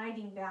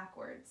gliding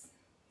backwards.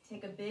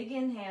 Take a big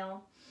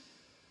inhale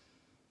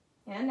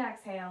and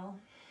exhale.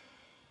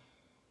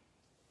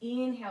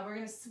 Inhale, we're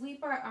going to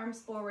sweep our arms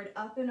forward,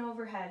 up and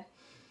overhead.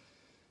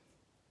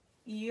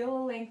 Feel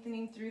a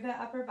lengthening through the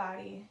upper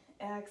body.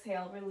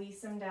 Exhale,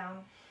 release them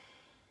down.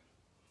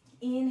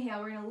 Inhale,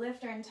 we're going to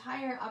lift our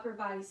entire upper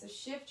body. So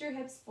shift your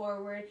hips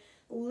forward,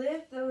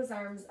 lift those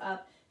arms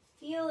up.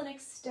 Feel an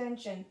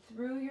extension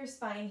through your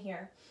spine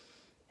here.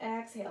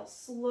 Exhale,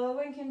 slow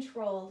and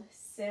controlled.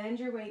 Send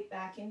your weight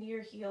back into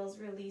your heels.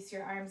 Release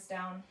your arms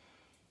down.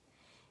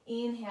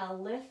 Inhale,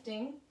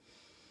 lifting.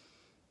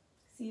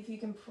 See if you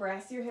can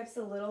press your hips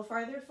a little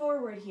farther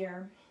forward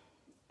here.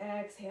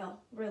 Exhale,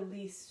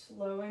 release,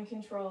 slow and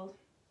controlled.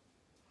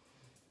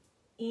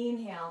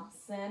 Inhale,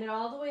 send it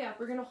all the way up.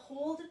 We're going to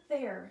hold it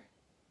there.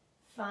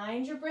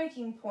 Find your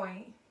breaking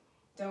point.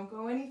 Don't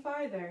go any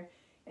farther.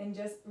 And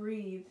just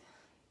breathe.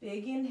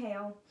 Big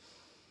inhale.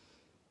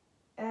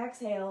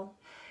 Exhale.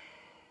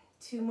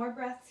 2 more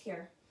breaths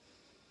here.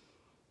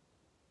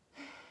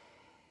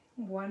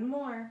 1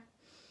 more.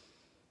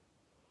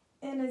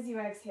 And as you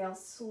exhale,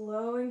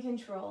 slow and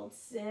controlled,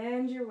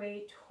 send your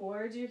weight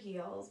towards your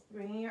heels,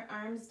 bringing your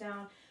arms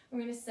down. We're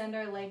going to send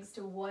our legs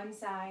to one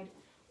side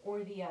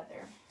or the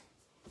other.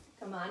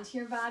 Come onto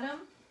your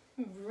bottom.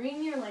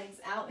 Bring your legs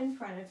out in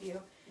front of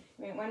you.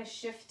 You might want to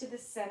shift to the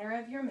center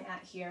of your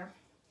mat here.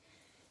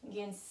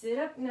 Again, sit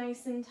up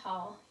nice and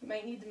tall. You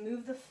might need to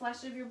move the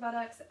flesh of your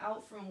buttocks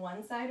out from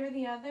one side or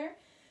the other.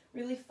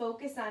 Really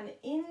focus on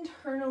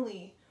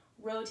internally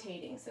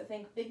rotating. So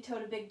think big toe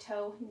to big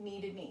toe,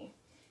 knee to knee.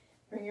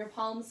 Bring your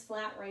palms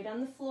flat right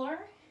on the floor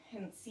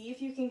and see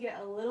if you can get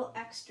a little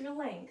extra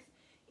length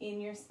in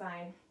your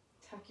spine.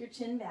 Tuck your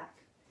chin back.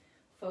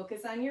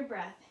 Focus on your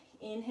breath.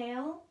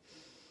 Inhale,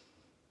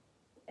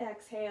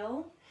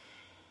 exhale.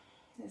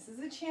 This is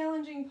a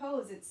challenging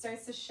pose. It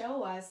starts to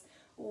show us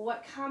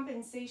what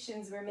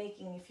compensations we're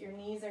making. If your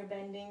knees are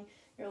bending,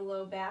 your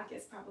low back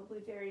is probably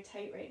very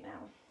tight right now.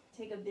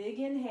 Take a big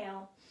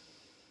inhale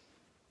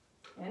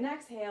and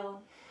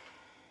exhale.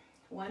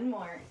 1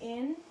 more.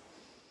 In,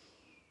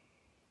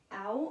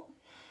 out.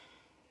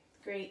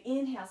 Great.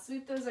 Inhale,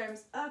 sweep those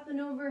arms up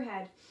and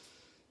overhead.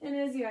 And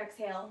as you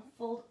exhale,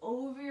 fold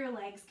over your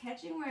legs,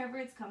 catching wherever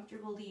it's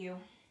comfortable to you.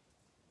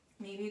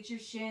 Maybe it's your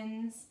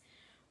shins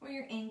or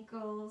your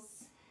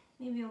ankles.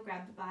 Maybe you'll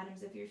grab the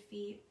bottoms of your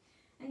feet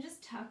and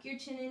just tuck your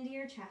chin into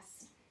your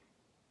chest.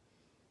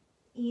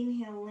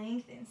 Inhale,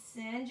 lengthen,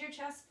 send your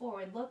chest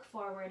forward, look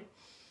forward.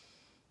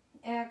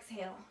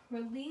 Exhale,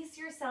 release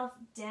yourself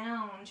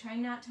down. Try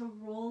not to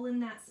roll in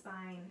that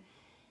spine.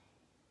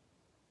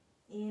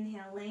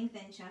 Inhale,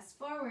 lengthen, chest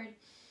forward.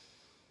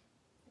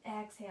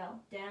 Exhale,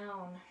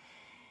 down.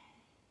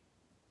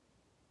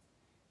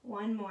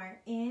 One more,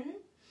 in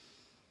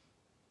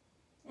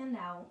and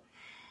out.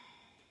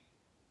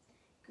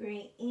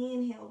 Great,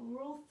 inhale,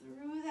 roll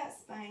through that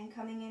spine,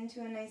 coming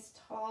into a nice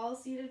tall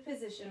seated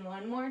position.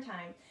 One more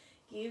time.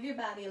 Give your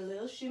body a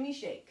little shimmy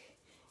shake.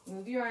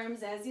 Move your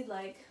arms as you'd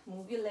like,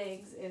 move your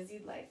legs as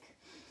you'd like.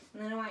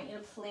 And then I want you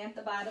to plant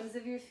the bottoms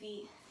of your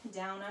feet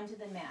down onto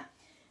the mat.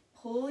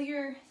 Pull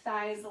your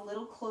thighs a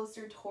little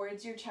closer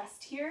towards your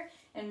chest here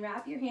and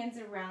wrap your hands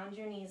around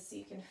your knees so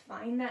you can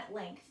find that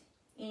length.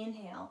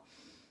 Inhale,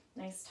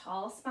 nice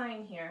tall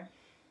spine here.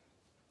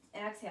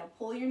 Exhale,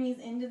 pull your knees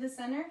into the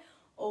center,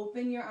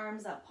 open your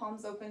arms up,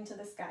 palms open to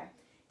the sky.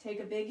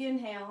 Take a big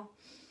inhale.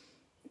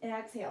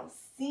 Exhale,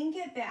 sink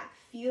it back,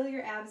 feel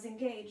your abs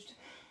engaged.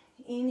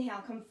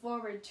 Inhale, come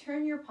forward,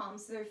 turn your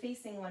palms so they're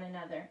facing one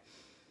another.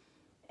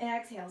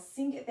 Exhale,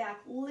 sink it back,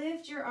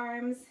 lift your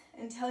arms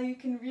until you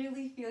can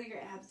really feel your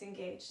abs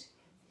engaged.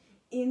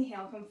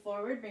 Inhale, come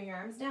forward, bring your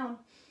arms down.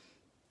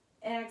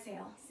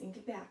 Exhale, sink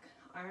it back,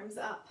 arms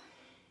up.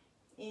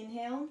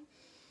 Inhale,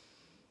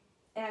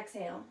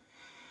 exhale,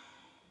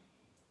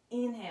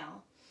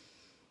 inhale,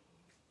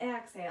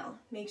 exhale.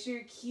 Make sure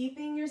you're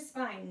keeping your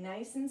spine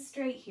nice and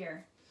straight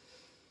here.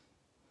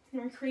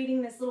 And we're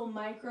creating this little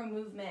micro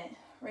movement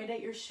right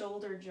at your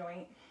shoulder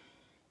joint.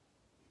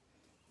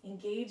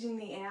 Engaging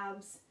the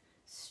abs,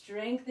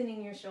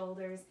 strengthening your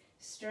shoulders,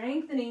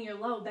 strengthening your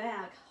low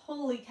back.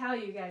 Holy cow,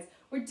 you guys,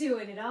 we're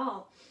doing it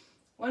all.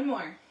 One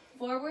more.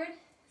 Forward,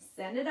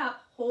 send it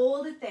up,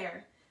 hold it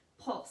there.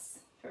 Pulse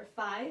for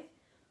 5,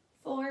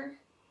 4,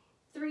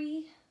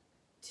 3,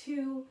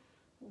 2,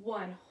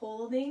 1.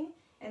 Holding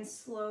and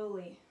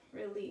slowly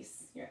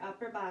release your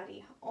upper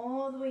body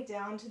all the way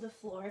down to the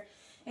floor.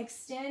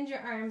 Extend your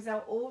arms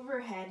out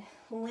overhead,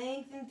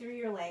 lengthen through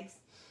your legs.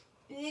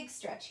 Big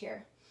stretch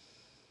here.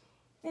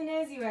 And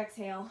as you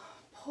exhale,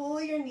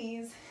 pull your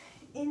knees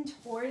in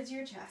towards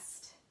your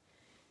chest.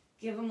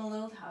 Give them a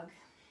little tug.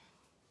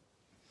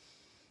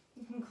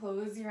 You can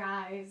close your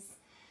eyes.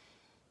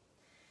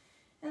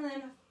 And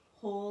then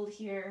hold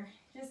here,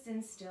 just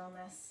in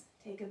stillness.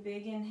 Take a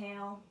big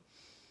inhale.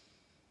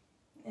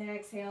 And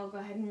exhale, go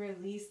ahead and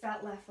release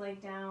that left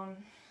leg down.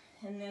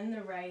 And then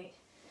the right.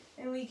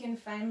 And we can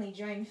finally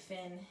join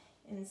Finn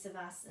in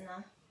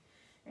Savasana.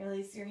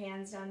 Release your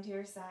hands down to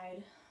your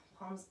side,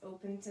 palms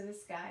open to the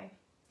sky.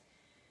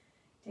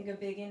 Take a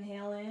big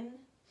inhale in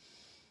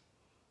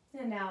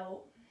and out.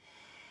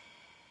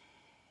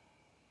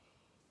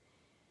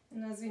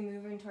 And as we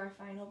move into our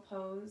final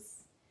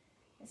pose,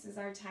 this is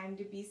our time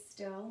to be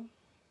still,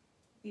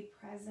 be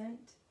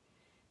present,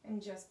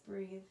 and just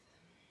breathe.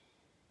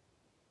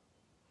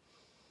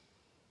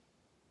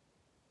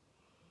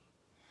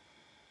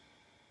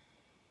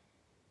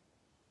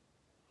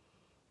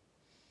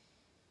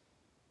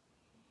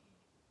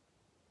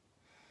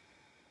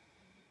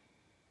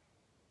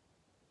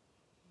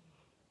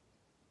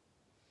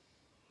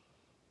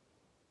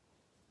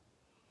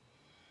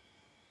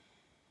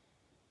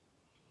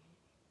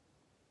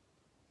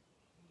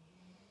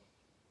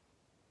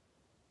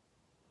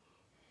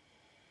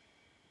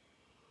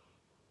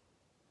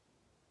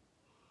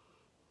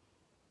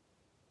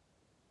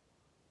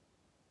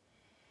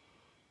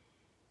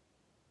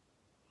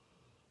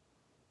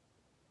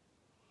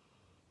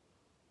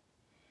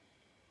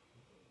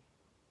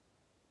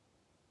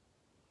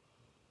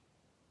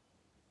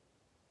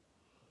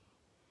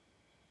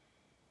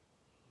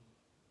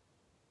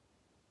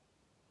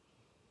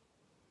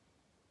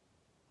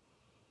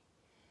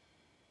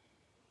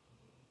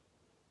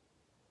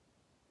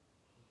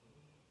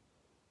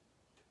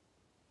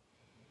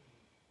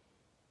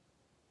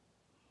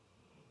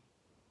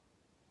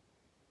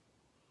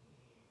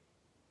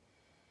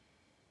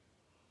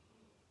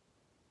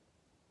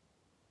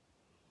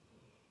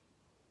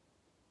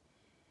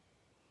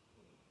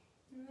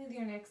 With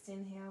your next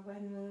inhale, go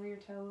ahead and wiggle your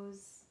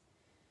toes,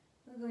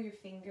 wiggle your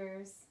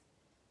fingers,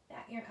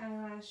 bat your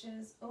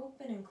eyelashes,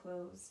 open and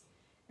close.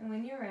 And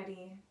when you're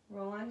ready,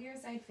 roll onto your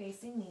side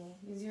facing knee,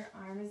 use your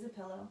arm as a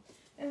pillow,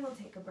 and we'll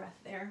take a breath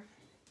there.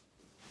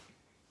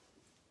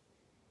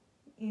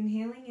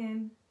 Inhaling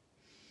in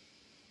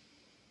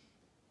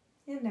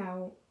and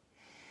out.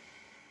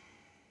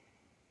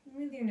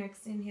 With your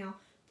next inhale,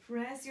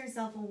 press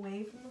yourself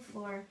away from the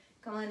floor,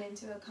 come on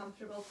into a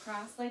comfortable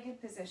cross-legged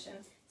position.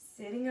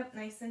 Sitting up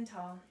nice and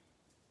tall,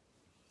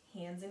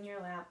 hands in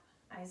your lap,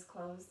 eyes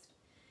closed.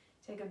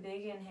 Take a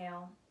big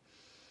inhale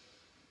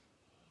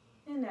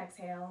and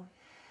exhale.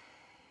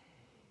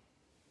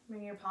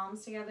 Bring your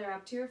palms together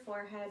up to your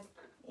forehead,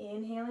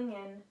 inhaling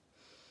in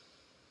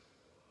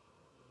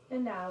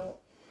and out.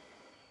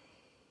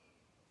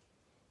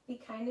 Be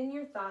kind in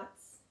your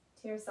thoughts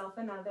to yourself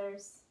and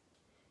others.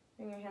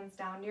 Bring your hands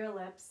down to your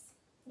lips.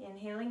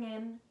 Inhaling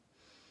in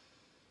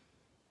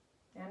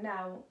and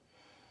out.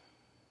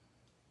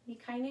 Be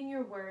kind in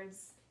your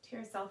words to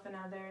yourself and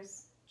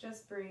others.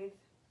 Just breathe.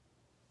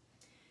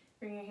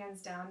 Bring your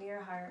hands down to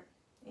your heart.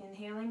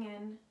 Inhaling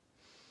in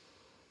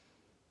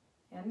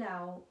and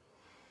out.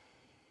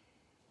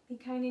 Be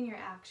kind in your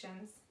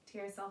actions to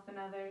yourself and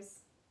others.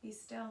 Be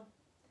still.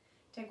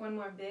 Take one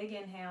more big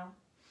inhale.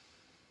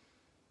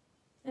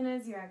 And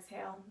as you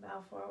exhale,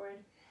 bow forward.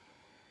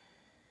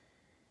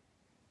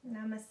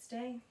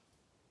 Namaste.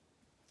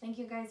 Thank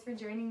you guys for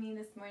joining me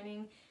this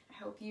morning.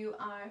 I hope you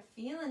are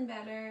feeling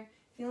better,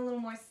 feeling a little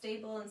more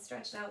stable and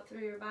stretched out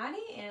through your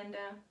body, and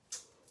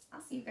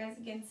I'll see you guys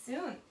again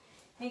soon.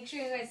 Make sure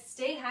you guys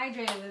stay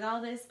hydrated with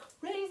all this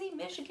crazy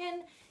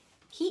Michigan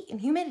heat and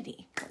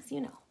humidity, because,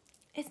 you know,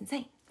 it's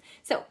insane.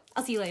 So,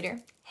 I'll see you later.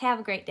 Have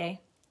a great day.